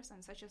speakers,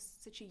 and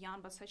such a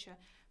young but such a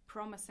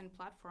promising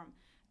platform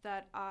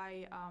that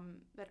I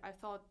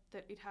thought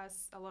that it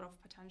has a lot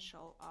of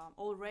potential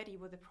already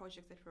with the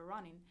project that we're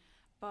running.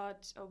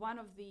 But one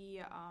of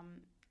the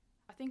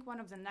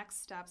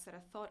next steps that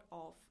I thought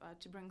of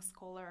to bring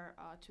Scholar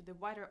to the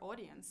wider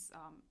audience,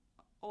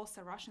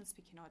 also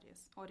Russian-speaking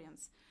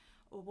audience,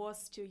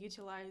 was to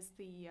utilize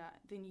the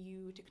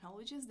new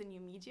technologies, the new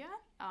media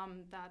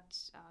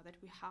that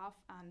we have,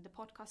 and the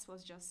podcast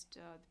was just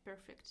the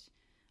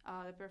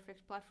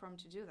perfect platform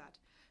to do that.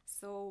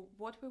 So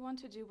what we want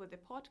to do with the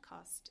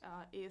podcast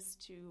is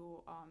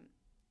to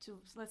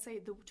let's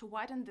say to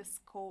widen the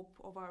scope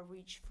of our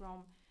reach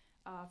from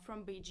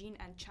Beijing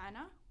and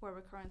China, where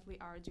we currently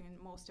are doing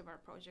most of our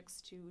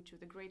projects, to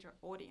the greater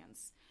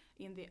audience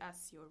in the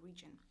SCO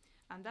region.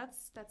 And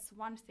that's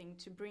one thing,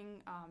 to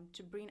bring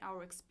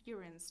our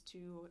experience,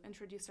 to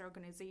introduce our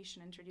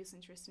organization, introduce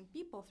interesting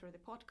people through the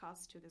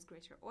podcast to this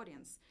greater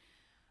audience.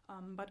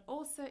 But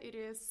also it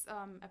is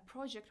a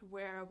project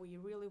where we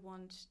really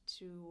want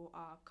to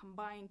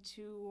combine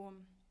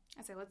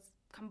let's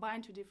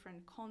combine two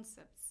different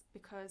concepts,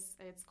 because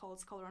it's called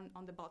Scholar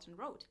on the Belt and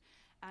Road.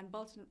 And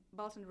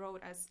Belt and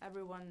Road, as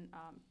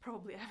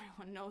probably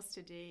everyone knows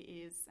today,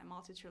 is a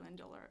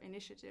multi-trillion-dollar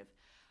initiative,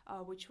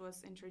 which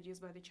was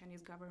introduced by the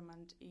Chinese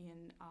government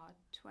in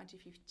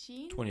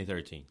 2015.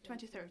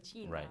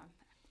 2013. Right.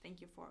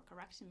 Thank you for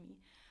correcting me.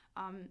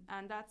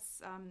 And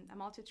that's a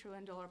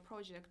multi-trillion-dollar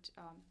project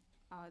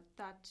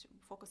that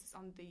focuses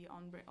on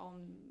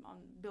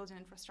building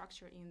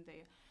infrastructure in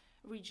the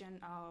region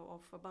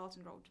of Belt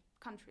and Road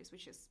countries,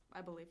 which is,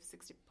 I believe,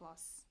 60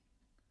 plus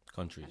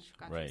countries.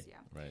 Right. Yeah.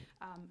 Right.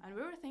 And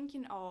we were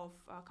thinking of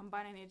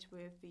combining it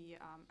with the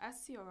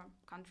SCO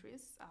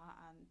countries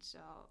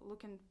and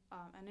looking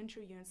and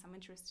interviewing some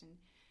interesting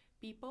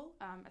people,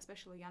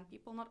 especially young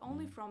people, not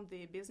only from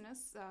the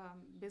business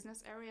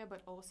area,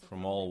 but also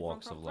from all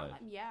walks of life.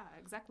 Yeah,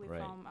 exactly.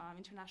 Right. From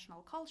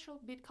international cultural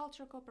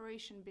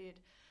cooperation, be it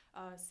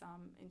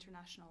some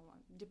international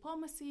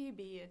diplomacy,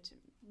 be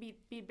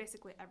it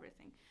basically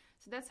everything.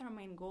 So that's our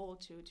main goal,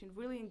 to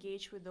really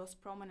engage with those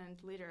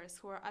prominent leaders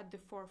who are at the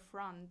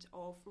forefront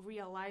of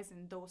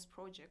realizing those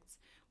projects,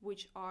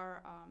 which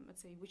are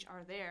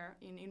there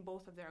in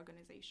both of their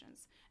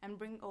organizations, and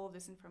bring all of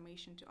this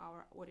information to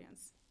our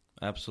audience.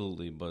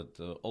 Absolutely, but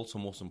also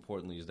most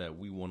importantly is that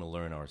we want to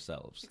learn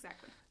ourselves.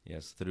 Exactly.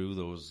 Yes, through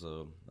those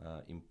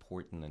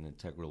important and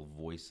integral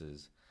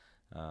voices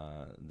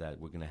that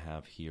we're going to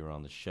have here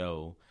on the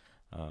show,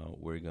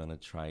 we're going to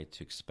try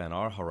to expand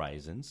our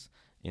horizons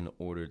in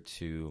order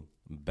to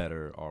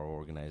better our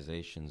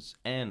organizations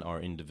and our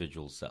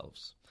individual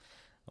selves.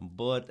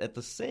 But at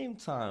the same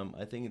time,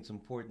 I think it's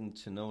important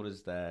to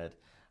notice that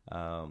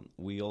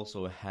we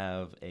also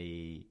have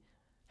a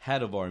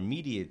head of our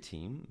media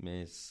team,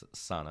 Ms.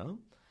 Sana,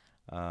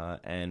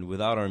 and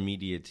without our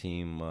media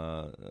team,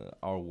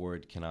 our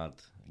word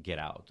cannot get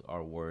out.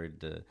 Our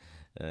word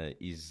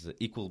is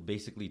equal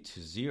basically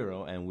to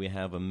zero, and we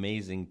have an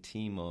amazing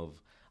team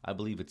of, I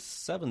believe it's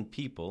 7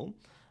 people,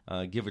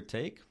 give or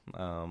take.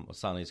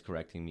 Sana is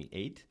correcting me,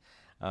 8.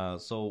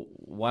 So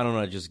why don't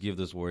I just give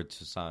this word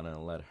to Sana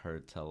and let her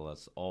tell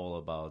us all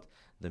about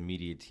the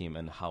media team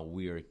and how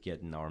we are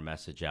getting our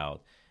message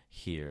out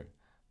here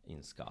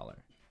in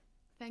Scholar.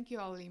 Thank you,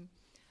 Alim.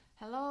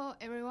 Hello,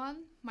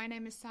 everyone. My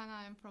name is Sana.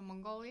 I'm from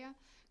Mongolia.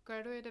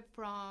 Graduated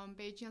from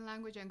Beijing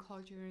Language and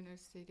Culture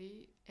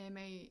University,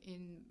 MA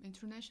in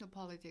International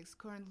Politics,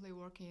 currently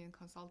working in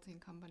consulting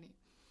company.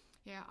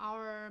 Yeah,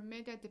 our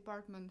media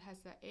department has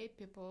 8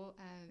 people,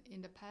 and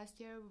in the past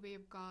year,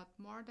 we've got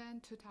more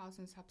than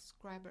 2,000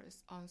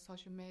 subscribers on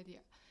social media.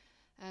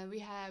 And we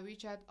have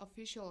WeChat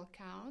official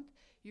account,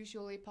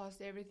 usually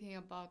post everything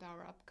about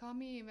our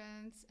upcoming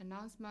events,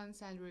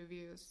 announcements, and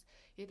reviews.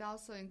 It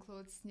also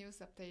includes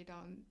news update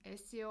on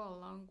SEO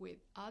along with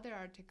other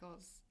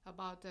articles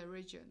about the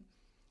region.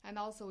 And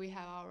also we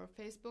have our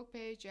Facebook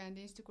page and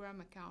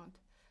Instagram account.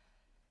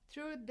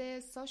 Through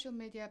these social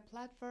media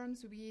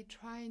platforms, we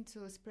trying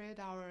to spread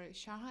our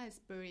Shanghai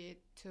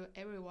spirit to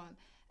everyone.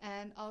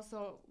 And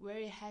also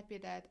very happy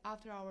that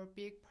after our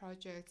big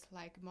projects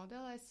like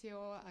Model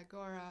SEO,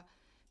 Agora,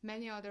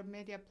 many other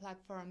media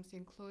platforms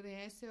including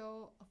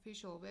SEO,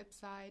 official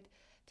website,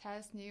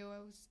 Test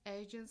News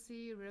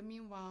Agency,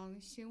 Renmin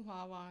Wang,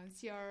 Xinhua Wang,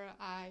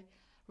 CRI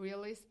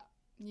release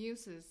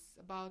news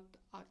about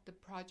the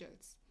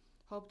projects.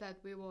 Hope that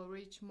we will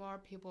reach more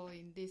people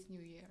in this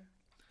new year.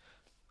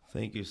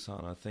 Thank you,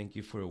 Sana. Thank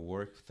you for your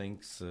work.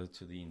 Thanks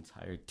to the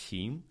entire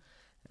team.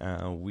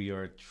 We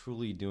are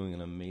truly doing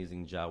an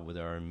amazing job with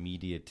our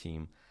media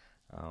team,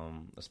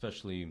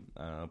 especially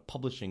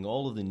publishing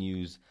all of the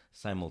news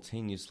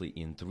simultaneously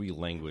in 3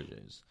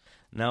 languages.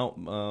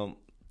 Now,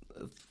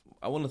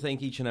 I want to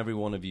thank each and every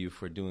one of you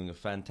for doing a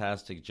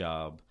fantastic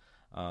job.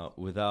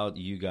 Without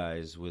you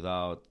guys,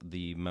 without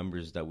the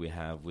members that we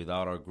have,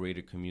 without our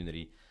greater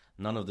community,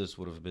 none of this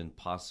would have been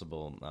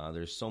possible.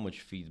 There's so much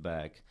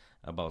feedback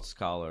about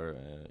Scholar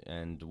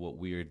and what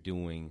we are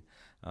doing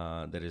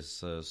that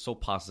is so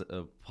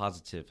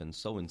positive and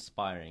so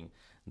inspiring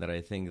that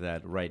I think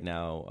that right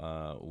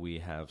now we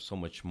have so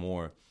much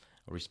more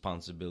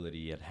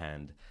responsibility at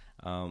hand.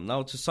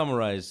 Now, to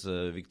summarize,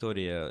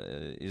 Victoria,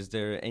 is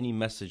there any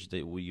message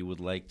that you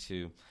would like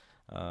to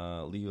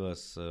leave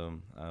us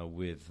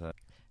with?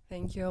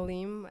 Thank you,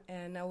 Alim.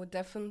 And I would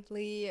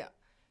definitely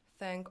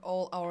thank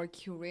all our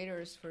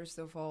curators, first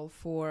of all,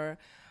 for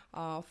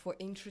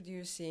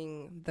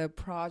introducing the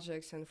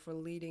projects and for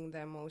leading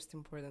them, most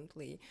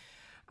importantly.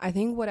 I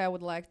think what I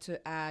would like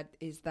to add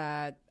is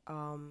that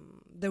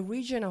the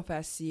region of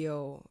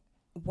SEO,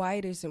 why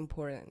it is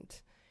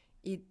important,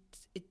 it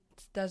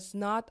does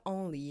not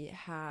only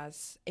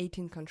has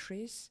 18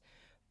 countries,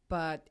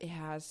 but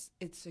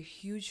it's a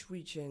huge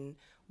region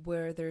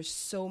where there's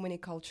so many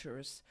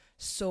cultures,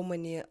 so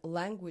many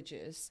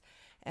languages,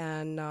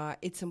 and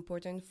it's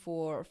important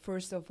for,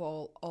 first of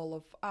all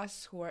of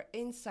us who are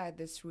inside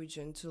this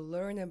region to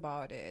learn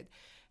about it.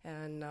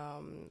 And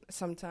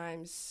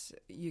sometimes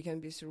you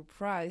can be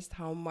surprised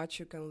how much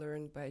you can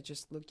learn by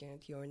just looking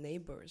at your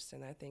neighbors.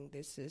 And I think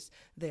this is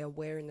the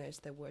awareness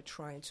that we're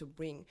trying to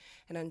bring.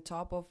 And on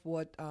top of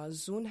what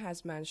Zun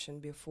has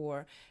mentioned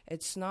before,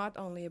 it's not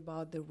only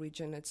about the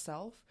region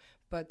itself,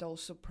 but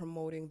also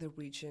promoting the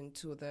region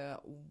to the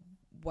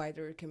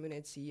wider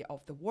community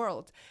of the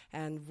world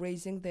and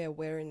raising the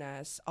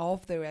awareness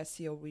of the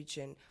SEO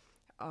region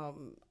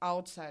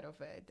outside of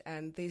it.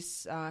 And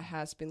this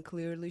has been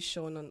clearly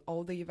shown on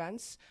all the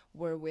events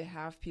where we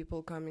have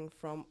people coming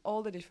from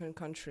all the different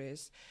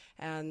countries,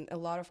 and a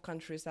lot of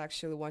countries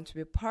actually want to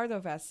be part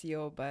of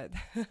SEO, but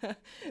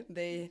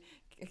they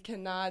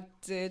cannot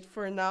do it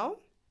for now.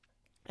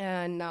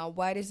 And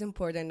why it is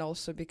important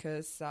also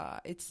because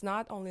it's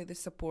not only the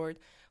support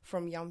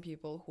from young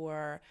people who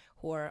are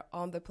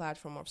on the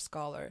platform of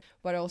Scholar,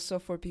 but also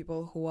for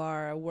people who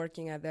are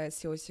working at the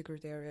SEO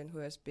Secretariat who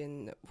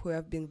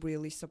have been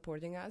really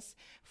supporting us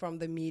from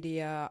the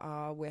media.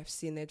 We have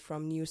seen it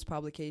from news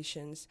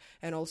publications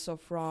and also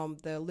from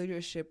the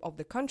leadership of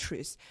the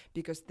countries,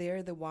 because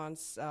they're the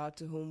ones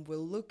to whom we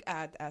look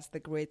at as the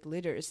great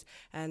leaders.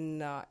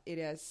 And it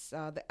is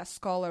the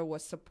Scholar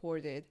was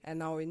supported,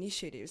 and our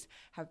initiatives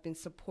have been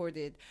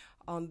supported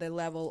on the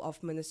level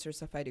of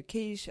ministers of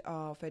education,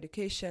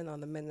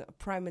 on the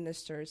prime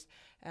ministers,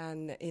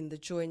 and in the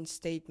joint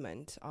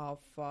statement of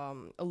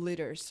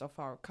leaders of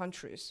our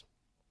countries.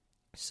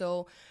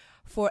 So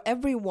for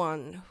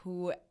everyone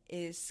who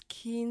is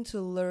keen to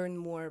learn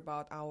more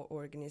about our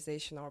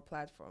organization, our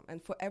platform,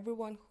 and for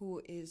everyone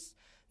who is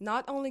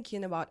not only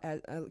keen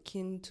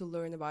to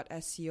learn about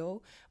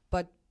SEO,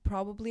 but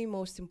probably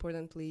most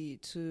importantly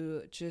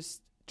to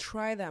just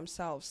try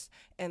themselves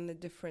in the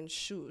different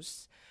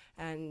shoes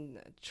and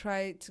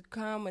try to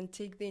come and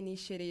take the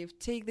initiative,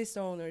 take this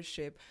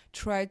ownership,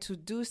 try to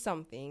do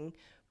something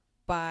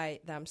by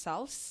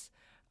themselves.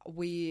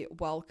 We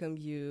welcome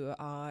you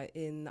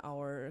in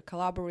our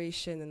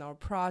collaboration, in our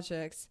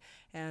projects,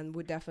 and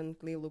we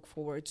definitely look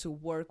forward to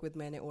work with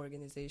many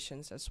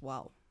organizations as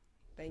well.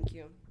 Thank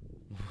you.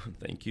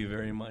 Thank you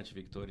very much,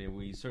 Victoria.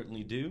 We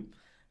certainly do.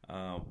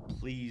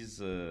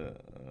 Please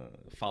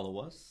follow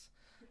us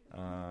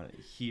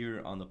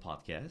here on the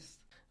podcast.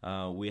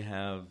 We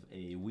have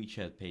a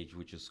WeChat page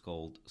which is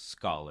called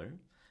Scholar.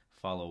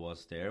 Follow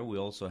us there. We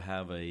also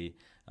have a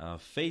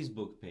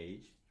Facebook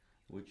page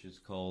which is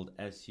called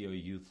SEO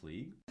Youth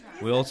League.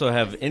 We also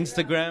have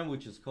Instagram,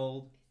 which is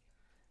called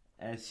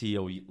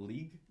SEO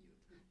League.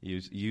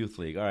 Youth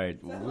League. All right.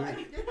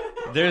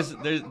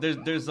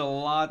 There's a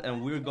lot,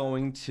 and we're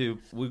going to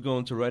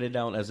write it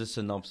down as a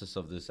synopsis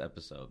of this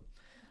episode.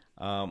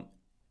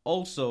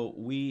 Also,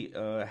 we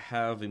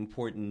have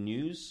important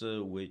news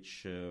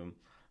which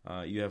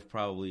you have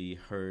probably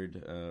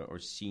heard or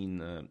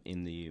seen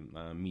in the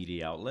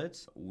media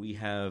outlets. We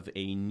have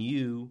a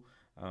new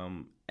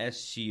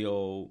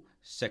SCO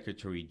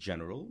Secretary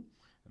General,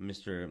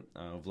 Mr.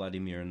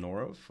 Vladimir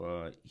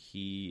Norov.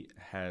 He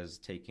has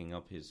taken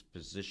up his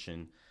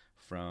position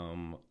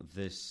from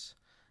this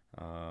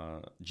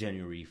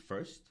January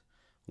 1st.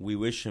 We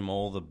wish him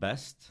all the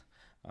best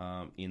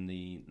in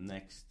the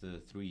next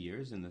 3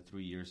 years, in the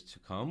 3 years to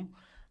come.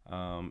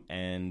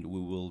 And we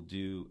will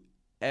do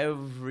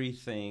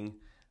everything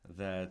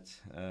that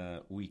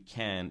we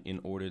can in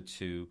order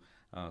to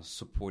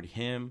support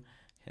him,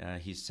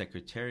 his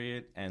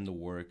secretariat, and the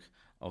work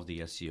of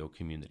the SCO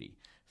community.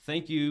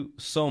 Thank you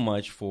so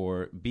much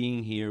for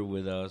being here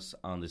with us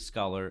on the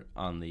Scholar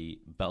on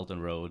the Belt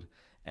and Road,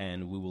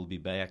 and we will be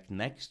back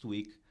next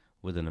week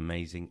with an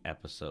amazing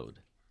episode.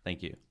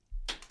 Thank you.